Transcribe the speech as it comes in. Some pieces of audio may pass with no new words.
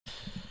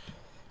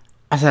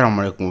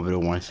Assalamualaikum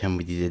everyone,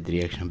 Samir did a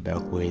reaction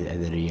back with a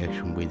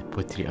reaction with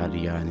Putri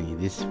Ariani.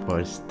 This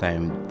first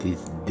time,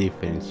 this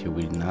different, she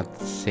will not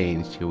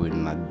sing, she will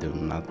not do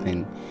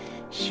nothing.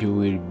 She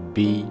will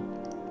be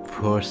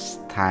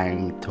first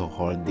time to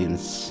hold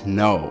in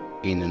snow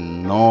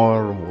in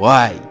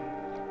Norway.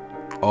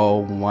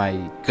 Oh my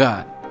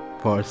god,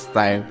 first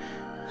time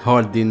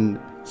holding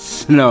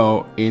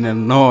snow in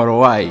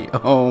Norway.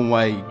 Oh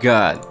my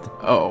god,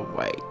 oh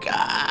my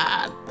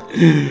god.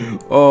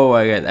 Oh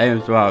my god, I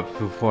am so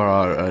happy for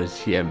her.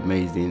 She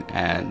amazing,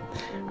 and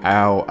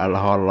I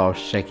love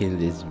checking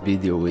this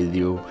video with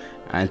you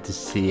and to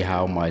see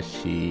how much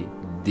she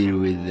deal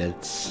with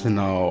that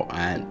snow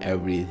and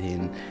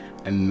everything.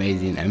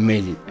 Amazing,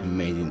 amazing,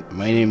 amazing.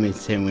 My name is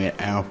Samir.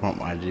 I am from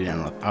Algeria,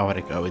 North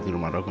Africa. With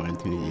Morocco and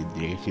Tunisia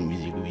reaction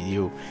music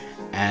video,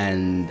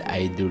 and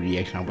I do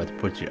reaction about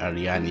Putri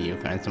Ariani. You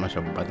can smash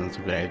a button,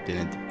 subscribe to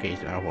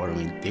notification, and follow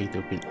me on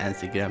TikTok and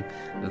Instagram.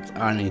 That's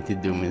all you need to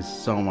do means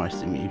so much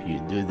to me if you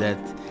do that.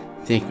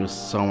 Thank you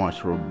so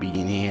much for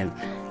being here.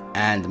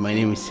 And my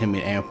name is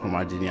Samir. I am from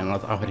Algeria,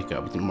 North Africa,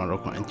 between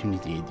Morocco and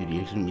Tunisia. I do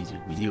reaction music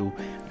video,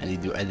 and I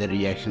do other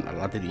reaction, a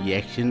lot of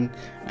reaction,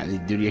 and I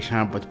do reaction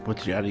about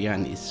Putri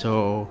Ariani.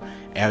 So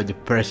I have the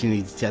person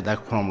who said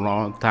that from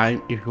long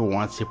time. If you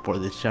want to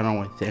support the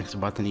channel, thanks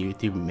button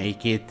YouTube,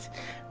 make it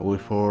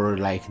with for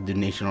like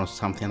donation or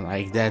something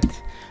like that,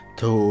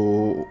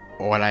 to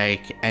or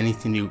like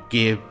anything you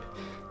give.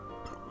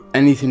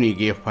 Anything you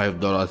give,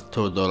 $5, $2,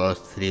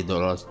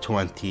 $3,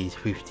 20,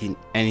 15,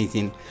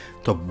 anything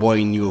to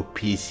buy new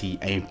PC.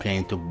 I am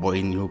planning to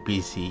buy new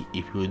PC.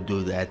 If you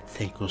do that,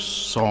 thank you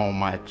so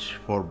much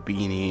for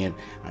being here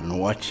and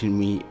watching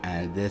me,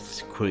 and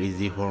that's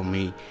crazy for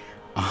me.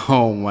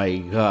 Oh my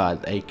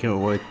god, I can't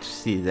wait to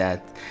see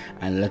that.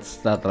 And let's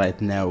start right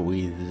now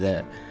with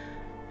the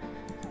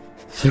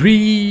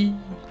 3,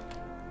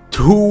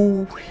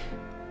 2,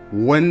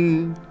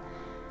 1.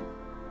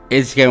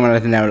 It's going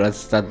right now. Let's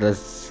start.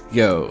 Let's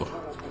go.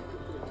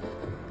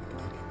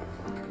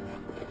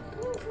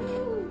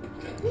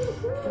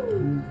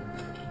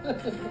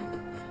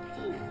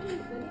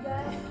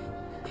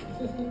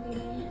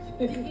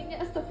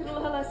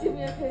 Astagfirullahaladzim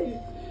ya guys.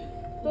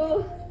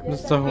 Tuh.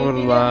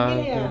 Astagfirullah.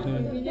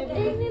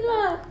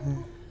 Inilah.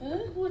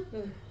 Lembut.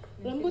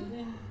 Lembut.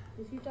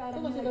 Di situ Itu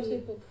masih dari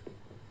situ.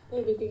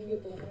 Lebih tinggi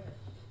tuh.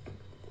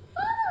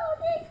 Oh,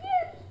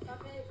 dikit.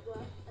 Pakai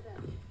gua ada.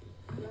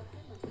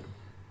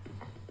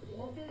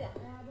 Mobil ya?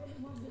 Ya, ada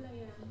mobil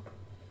ya.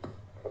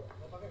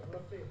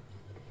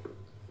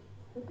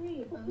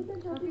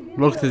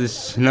 Look at the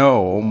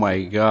snow. Oh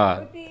my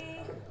god.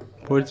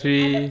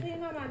 Putri.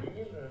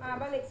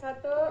 Balik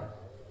 1,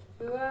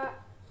 2,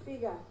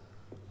 3.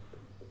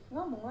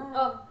 Ngomong lah.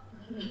 Oh.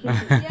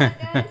 Iya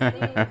guys.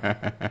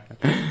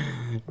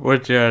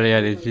 Putri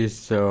Ariani, she's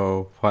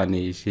so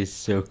funny. She's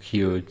so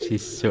cute.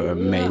 She's so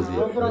amazing.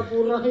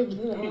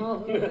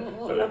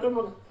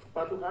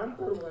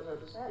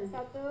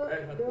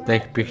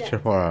 Take picture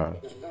for her.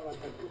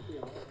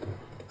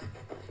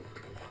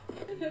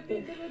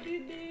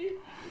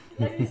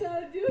 Lagi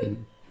salju.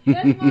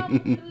 Guys, mau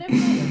lem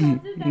salju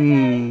kan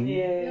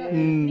guys?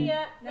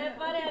 Iya,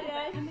 lempar ya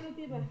guys.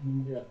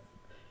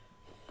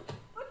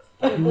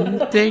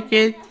 Take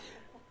it.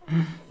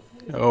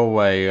 Oh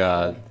my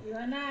god.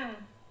 Gimana?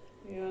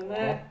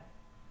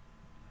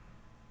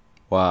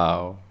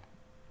 Wow.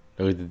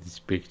 Look at this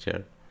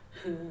picture.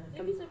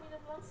 Dia bisa minum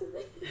langsung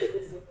deh.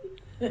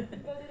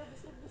 Kalau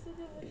direbus-rebus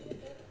aja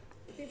gitu.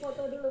 Uti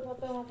foto dulu,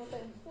 foto.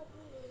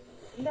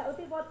 Enggak,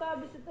 Uti foto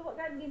habis itu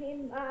kan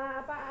giniin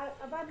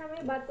apa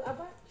namanya batu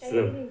apa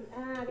kayak gini.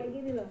 Kayak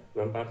gini loh.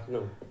 Lempar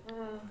snow.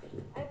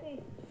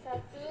 Uti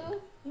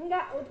 1.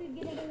 enggak, Uti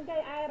gini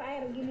kayak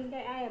air gini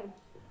kayak air.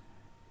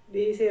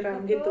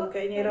 Disiram gitu,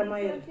 kayak nyiram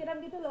air. Siram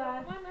gitu loh.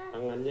 Mana?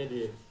 Tangannya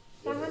di.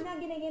 Tangannya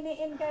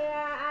giniin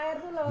kayak air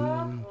tuh loh.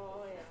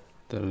 Oh ya.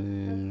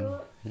 Turn.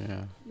 1,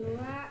 Yeah.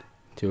 2,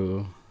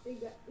 2.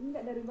 3.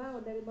 Enggak dari bawah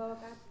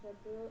ke atas.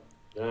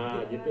 1.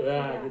 Nah, gitu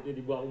lah, gitu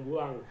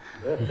dibuang-buang.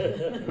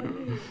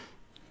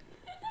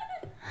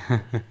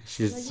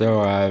 She's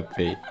so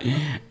happy.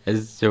 I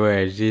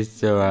swear, she's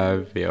so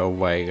happy. Oh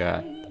my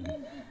god.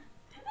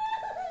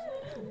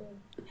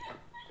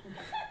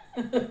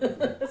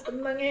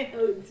 Senangnya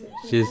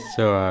She's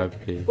so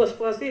happy.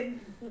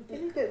 puas-puasin.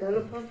 Ini kayak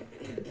dalam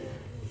paket.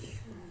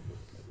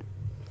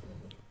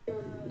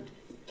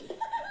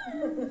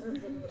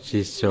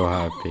 She's so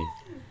happy.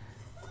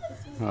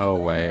 Oh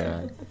my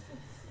god.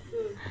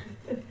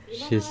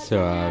 She's so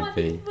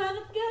happy.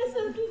 Banget guys.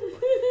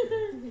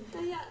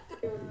 Kayak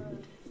 1,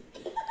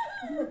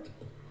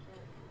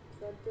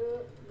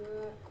 2,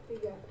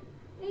 3.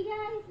 Hey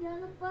guys,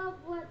 jangan lupa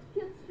buat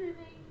keep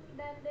streaming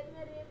dan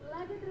dengerin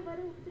lagu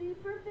terbaru Putri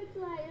Perfect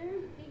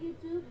Liar di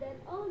YouTube dan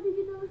all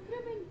digital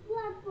streaming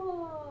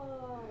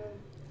platform.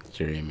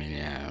 Streaming,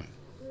 yeah.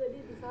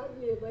 Jadi di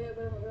salju ya, banyak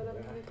dalam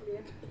menit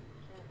dia.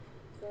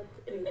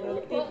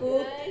 Tipu.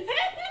 Guys.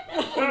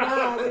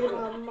 Si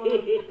mama.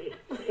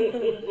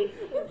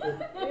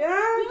 Ya,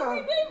 kan.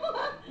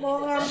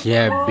 Mau ngambil. She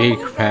a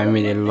big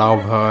family,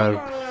 love her.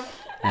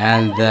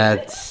 And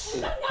that's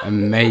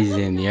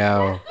amazing,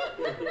 yo.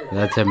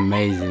 That's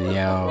amazing,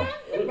 yo.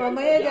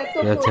 Mamanya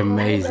jatuh. That's Put.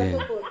 Mamanya amazing.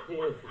 jatuh, Put.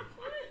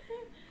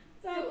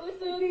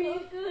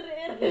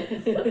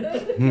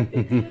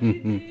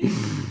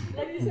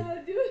 Lagi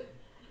salju.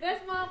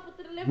 Guys, mau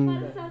Putri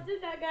lempar salju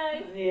nggak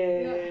guys? Iya.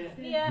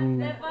 Iya,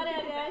 lempar ya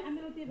guys.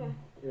 Ambil uti, Pak.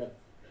 Ya.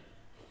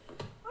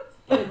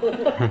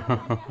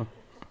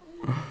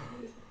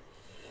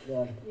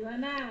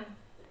 Gimana?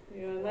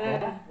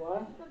 Gimana?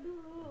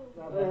 Dulu.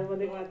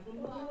 Menikmati.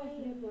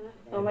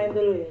 Main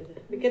dulu ya.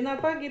 Bikin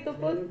apa gitu,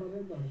 Put?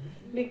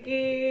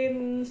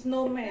 Bikin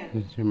snowman.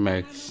 To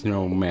make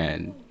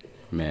snowman,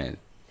 man.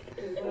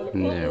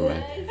 Never.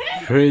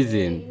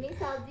 Freezing. Ini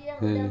salju yang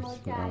udah mau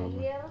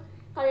cair.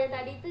 Kalau yang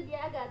tadi itu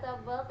dia agak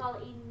tebal,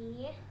 kalau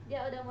ini dia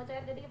udah mau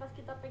cair, jadi pas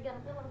kita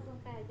pegang tuh langsung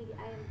kayak jadi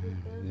air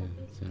gitu.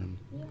 Tapi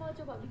ini mau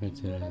coba bikin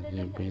bola dan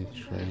They've been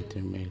nggak trying to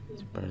make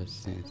the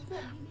person.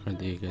 But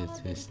you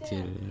guys are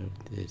still of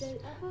this.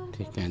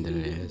 They can't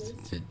realize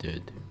it's a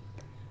dude.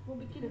 mau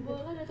bikin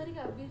bola dari tadi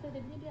nggak bisa,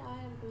 jadinya dia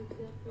air tuh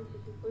jatuh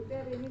gitu. Putri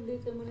hari ini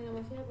ditemenin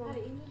sama siapa?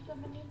 Hari ini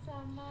temenin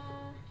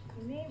sama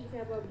Ini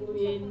siapa Bu?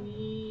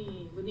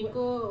 Ini,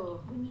 Buniko.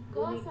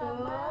 Buniko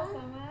sama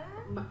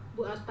Mbak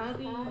Bu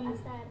Astari.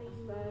 Astari.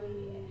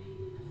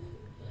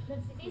 Dan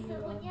sini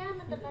suhunya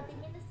mendekati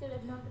minus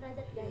 26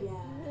 derajat guys.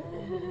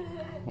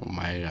 Oh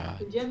my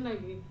god. Hujan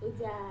lagi.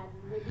 Hujan,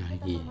 jadi kita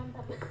Lagi.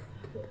 mantap.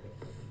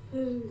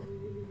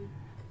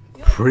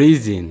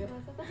 Freezing.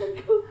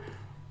 Rasakanku.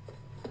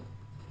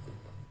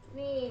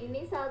 Nih,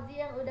 ini salju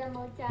yang udah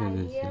mau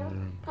cair.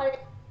 Kalau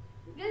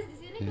guys di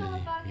sini kalau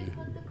pakai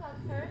sepatu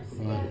Converse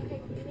yang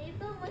kayak gini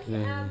itu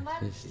masih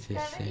aman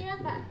karena dia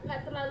nggak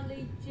terlalu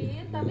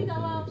licin. Tapi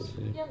kalau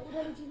yang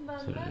udah licin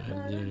banget,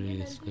 nanti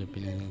dikasih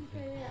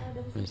kayak ada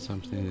When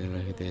something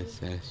like this,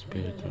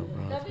 spiritual tapi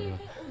brother. ini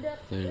udah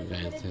So you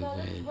guys recommended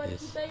banget enjoy buat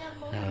this. kita yang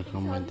mau I bikin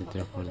recommend salju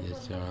it for this.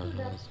 So I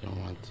udah also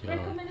want you.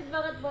 recommended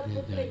banget buat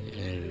Putri.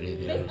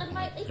 Really Based on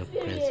my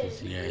surprises,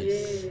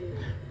 guys.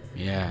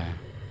 Yeah.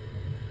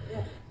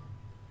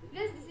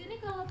 Guys di sini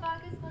kalau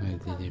pakai sepatu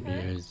My Converse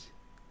viewers.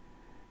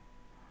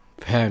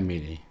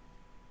 Family.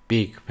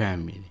 Big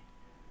family.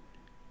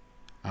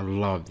 I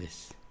love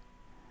this.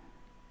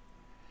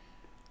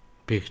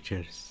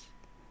 Pictures.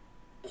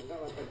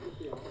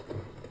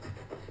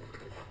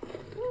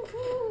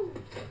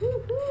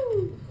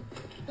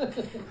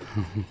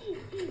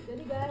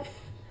 Jadi guys,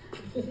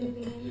 sini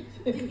dingin.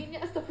 Dinginnya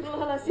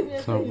astagfirullahaladzim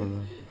ya. So,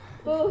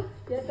 Tuh,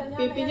 biasanya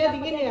Pipinya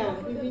dingin ya?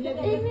 Pipinya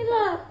dingin. ini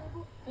loh.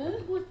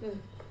 Lembut.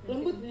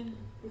 Lembutnya.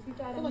 Di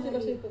situ ada Itu masih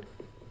ke situ.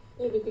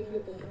 Bikin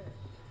gitu.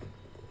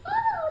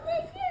 Oh,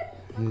 take it.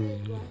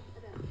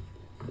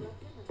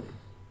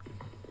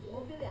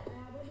 mobil ya?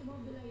 Ada di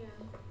mobil ya.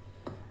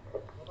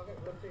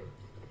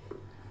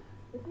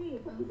 Putih,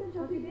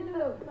 Putih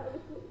dulu.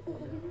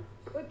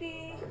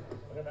 Putih.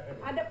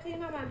 Adap sini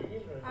mama.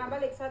 Ah,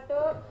 balik 1,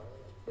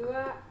 2,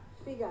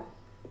 3.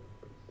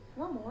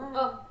 Ngomong lah.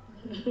 Oh.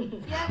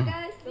 Ya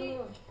guys,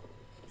 nih.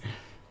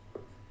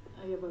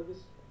 Ayo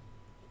bagus.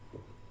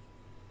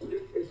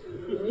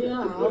 Iya,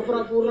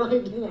 pura-pura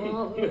itu.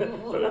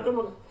 Soalnya kan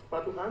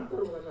sepatu kantor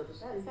bukan satu.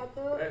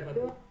 1,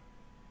 2.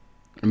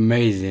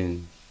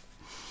 amazing.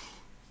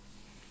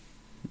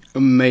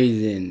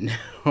 Amazing.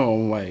 Oh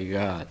my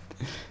god.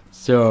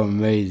 So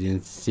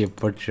amazing. See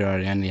Putri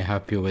Ariani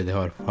happy with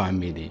her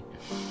family.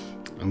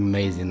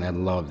 Amazing. I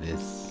love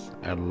this.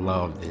 I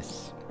love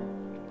this.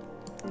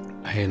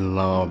 I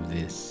love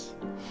this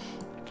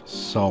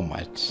so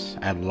much.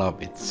 I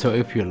love it. So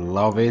if you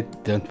love it,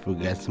 don't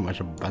forget to smash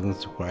the button,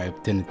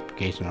 subscribe, turn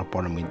notification on,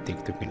 follow me on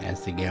TikTok and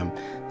Instagram.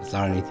 That's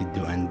all I need to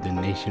do. And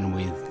donation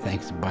with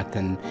thanks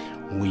button.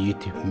 We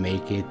YouTube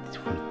make it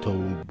to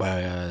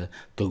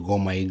go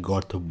my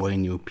god to buy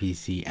new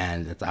PC,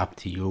 and that's up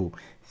to you.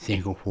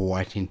 Thank you for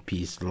watching.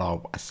 Peace,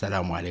 love.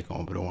 Assalamu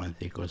alaikum everyone.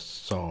 Thank you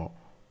so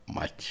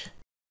much.